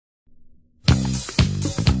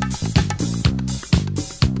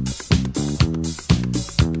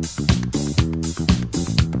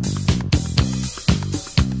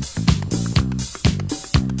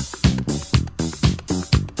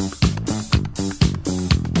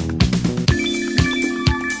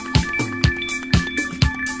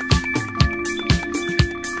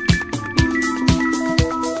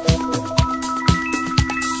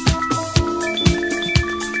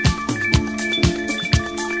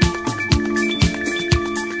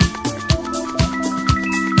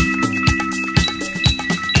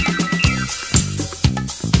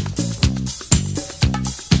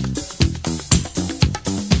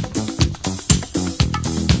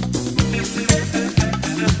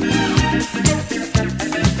It's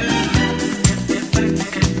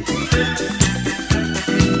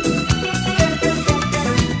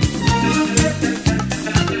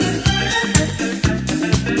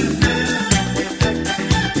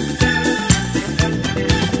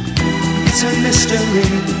a mystery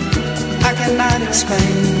I cannot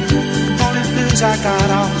explain. Only blues I got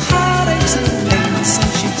are heartaches and pains.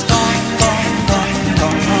 Since she's gone, gone, gone,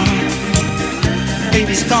 gone.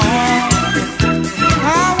 Baby's gone. I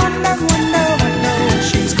wonder, wonder, wonder where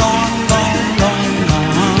she's gone, gone, gone,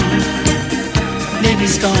 gone.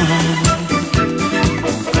 Baby's gone.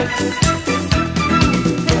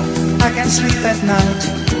 I can't sleep at night,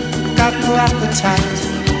 got no appetite.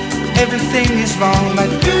 Everything is wrong that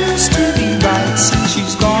used to be right. Since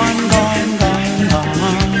she's gone, gone, gone,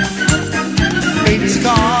 gone. Baby's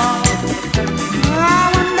gone. I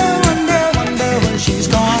wonder, wonder, wonder when she's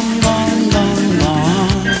gone, gone, gone,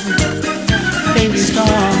 gone. Baby's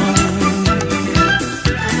gone.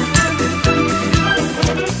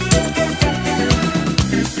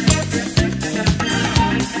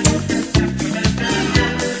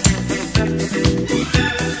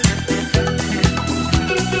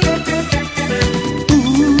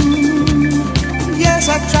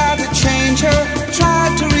 I tried to change her,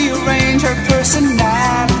 tried to rearrange her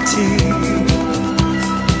personality.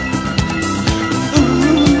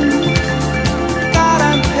 Ooh, God,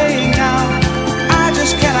 I'm paying out. I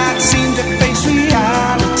just cannot seem to face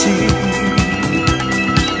reality.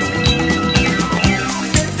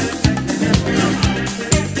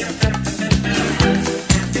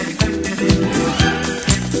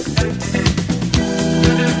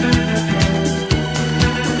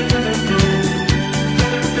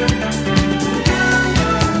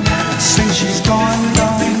 She's gone,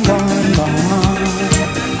 gone, gone, gone.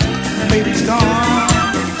 Baby's gone.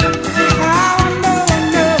 I wonder,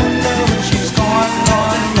 wonder, wonder when she's gone,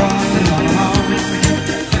 gone, gone, gone.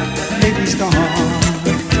 Baby's gone.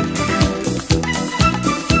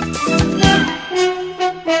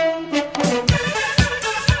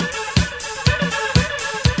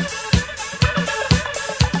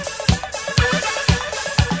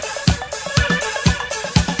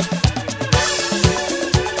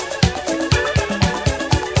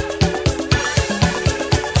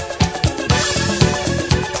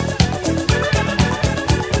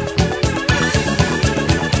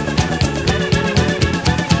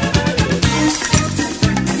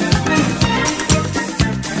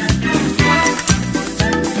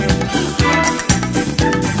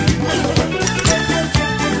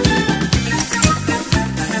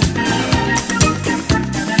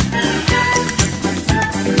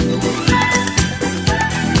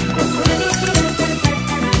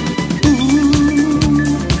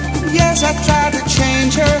 I tried to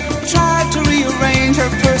change her, tried to rearrange her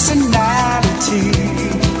personality.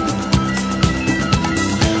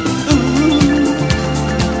 Ooh,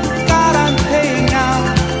 God, I'm paying out.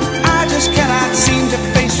 I just cannot seem to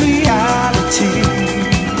face reality.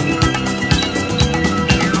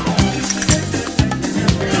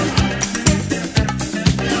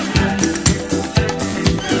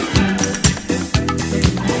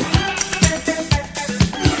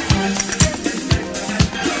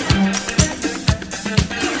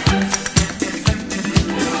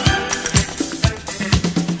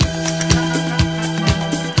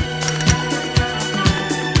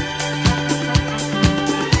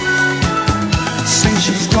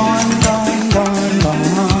 She's gone, gone, gone,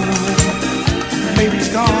 gone. Baby's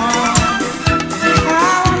gone.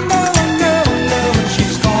 I wonder, wonder, wonder when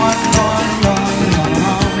she's gone, gone, gone, gone.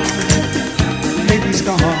 Baby's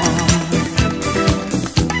gone.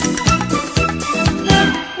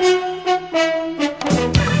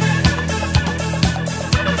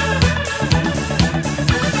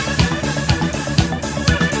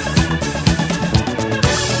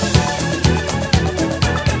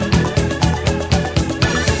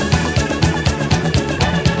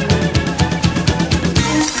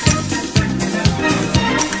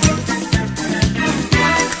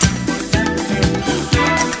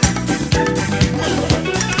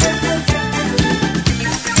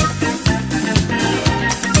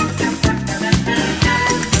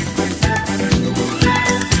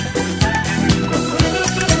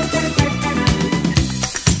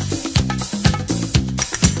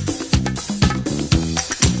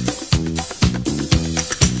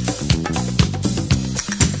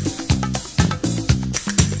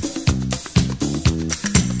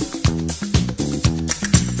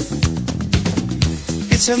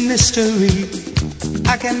 It's a mystery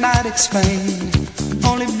I cannot explain.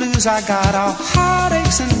 Only blues I got are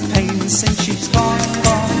heartaches and pains. Since she's gone,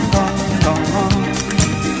 gone, gone, gone.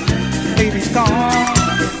 Baby's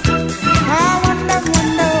gone.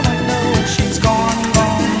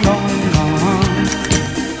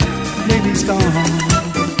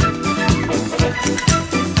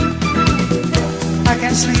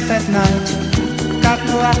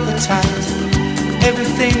 appetite.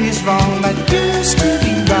 Everything is wrong that used to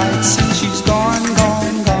be right since she's gone,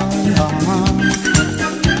 gone, gone.